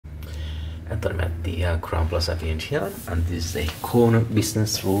And I'm at the Crowne Plaza Vientiane, and this is a corner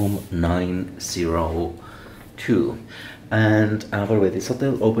business room 902. And by the way, this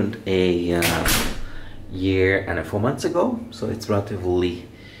hotel opened a year and 4 months ago, so it's relatively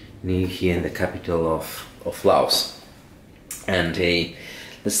new here in the capital of Laos. And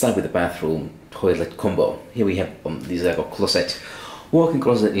let's start with the bathroom toilet combo. Here we have this is like a closet, walk-in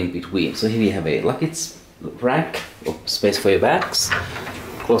closet in between. So here we have a luggage rack, space for your bags.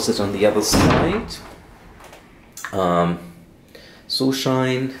 Closet on the other side,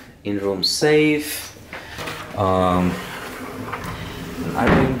 sunshine, in-room safe, an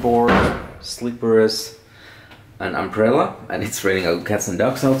ironing board, slippers, an umbrella, and it's raining cats and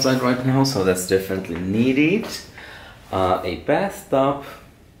dogs outside right now, so that's definitely needed. A bathtub,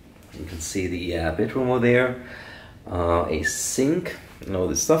 you can see the bedroom over there, a sink, and all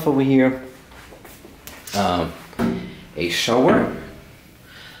this stuff over here, a shower.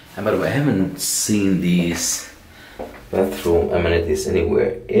 And by the way, I haven't seen these bathroom amenities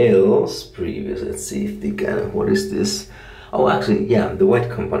anywhere else previously. Let's see if they can. What is this? Oh, actually, yeah, the White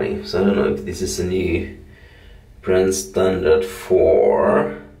Company. So I don't know if this is a new brand standard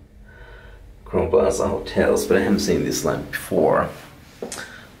for Crowne Plaza hotels, but I haven't seen this line before.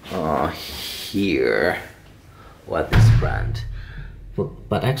 Here, what this brand?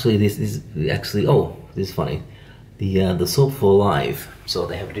 But actually, this is actually. Oh, this is funny. The soap for life, so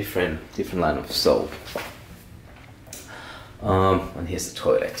they have a different line of soap. And here's the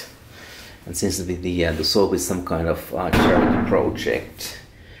toilet. And since the soap is some kind of charity project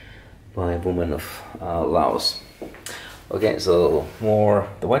by a woman of Laos. Okay, so more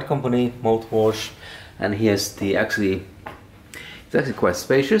the White Company mouthwash, and here's the it's actually quite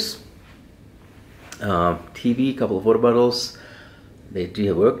spacious. TV, couple of water bottles. They do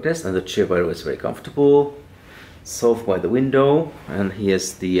have work desk, and the chair, by the way, is very comfortable. Sofa by the window, and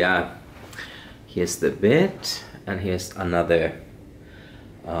here's the bed, and here's another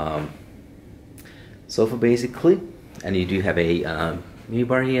sofa basically, and you do have a mini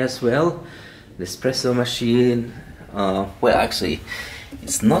bar here as well. The espresso machine. Well, actually,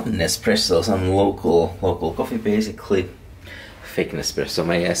 it's not an espresso. Some local coffee basically, fake espresso,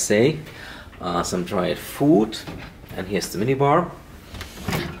 may I say. Some dried food, and here's the mini bar.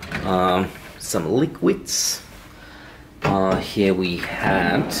 Some liquids. Here we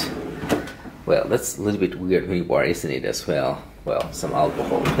had, well, that's a little bit weird mini bar, isn't it, as well? Well, some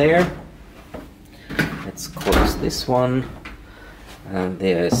alcohol there. Let's close this one. And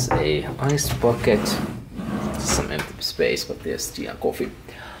there's a ice bucket. Some empty space, but there's tea and coffee.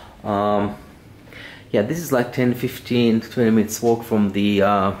 Yeah, this is like 10, 15, 20 minutes walk from the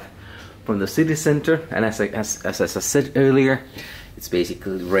city center. And as I said earlier, it's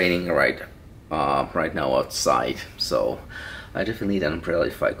basically raining right now outside, so I definitely need an umbrella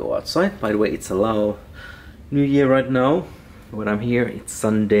if I go outside. By the way, it's a Lao New Year right now when I'm here. It's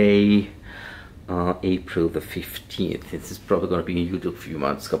Sunday, April the 15th. This is probably going to be in YouTube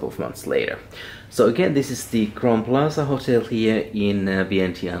couple of months later. So again, this is the Crowne Plaza Hotel here in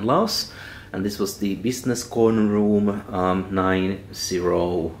Vientiane, Laos, and this was the business corner room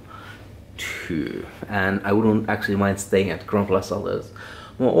 902. And I wouldn't actually mind staying at Crowne Plaza hotels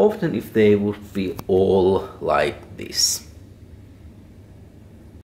more often if they would be all like this.